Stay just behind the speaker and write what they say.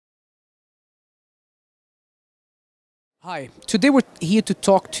Hi, today we're here to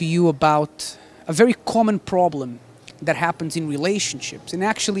talk to you about a very common problem that happens in relationships, and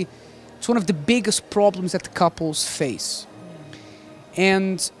actually it's one of the biggest problems that couples face.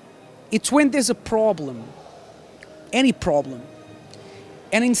 And it's when there's a problem, any problem,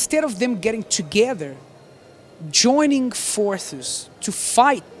 and instead of them getting together, joining forces to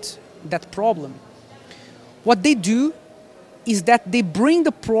fight that problem, what they do is that they bring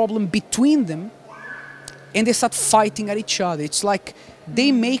the problem between them and they start fighting at each other. It's like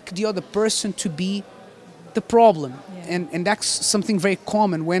they make the other person to be the problem. Yeah. And that's something very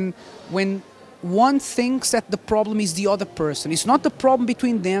common when one thinks that the problem is the other person. It's not the problem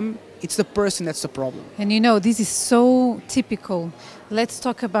between them, it's the person that's the problem. And you know, this is so typical. Let's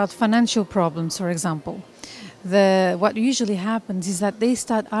talk about financial problems, for example. What usually happens is that they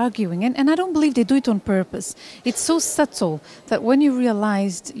start arguing, and I don't believe they do it on purpose. It's so subtle that when you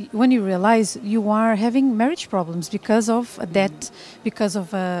realize you are having marriage problems because of a debt, because of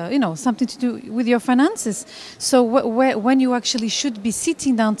something to do with your finances. So when you actually should be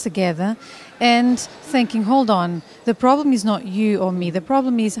sitting down together and thinking, hold on, the problem is not you or me. The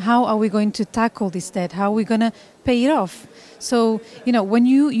problem is, how are we going to tackle this debt? How are we going to pay it off? So, you know, when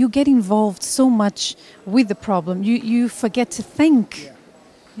you get involved so much with the problem, you forget to think.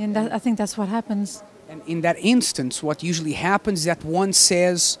 Yeah. And I think that's what happens. And in that instance, what usually happens is that one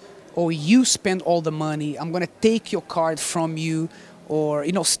says, oh, you spend all the money, I'm going to take your card from you, or,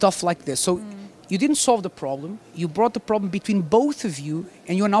 stuff like this. So you didn't solve the problem, you brought the problem between both of you,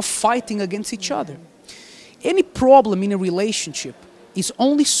 and you're now fighting against each other. Any problem in a relationship is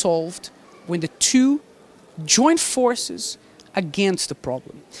only solved when the two join forces against the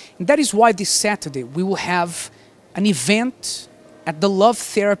problem. And that is why this Saturday we will have an event at the Love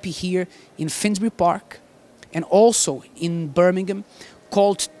Therapy here in Finsbury Park and also in Birmingham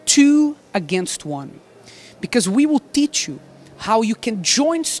called 2 Against 1. Because we will teach you how you can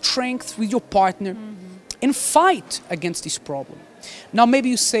join strength with your partner and fight against this problem. Now maybe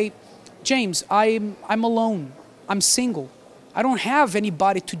you say, James, I'm alone, I'm single. I don't have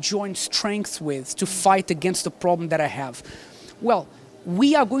anybody to join strength with to fight against the problem that I have. Well,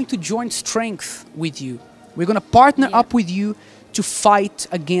 we are going to join strength with you. We're going to partner up with you to fight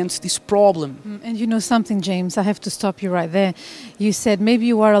against this problem. And you know something, James, I have to stop you right there. You said maybe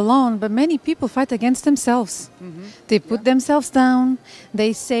you are alone, but many people fight against themselves. They put themselves down.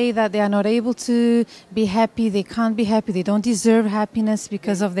 They say that they are not able to be happy. They can't be happy. They don't deserve happiness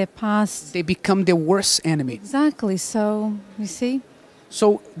because of their past. They become their worst enemy. Exactly. So, you see?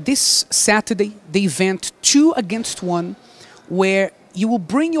 So this Saturday, the event 2 Against 1, where you will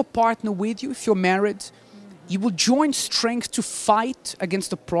bring your partner with you if you're married. You will join strength to fight against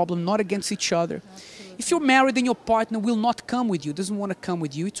the problem, not against each other. Absolutely. If you're married and your partner will not come with you, doesn't want to come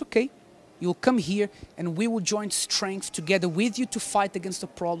with you, it's okay. You'll come here and we will join strength together with you to fight against the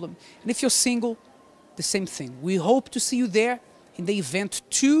problem. And if you're single, the same thing. We hope to see you there in the event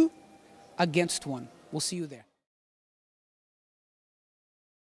 2 Against 1. We'll see you there.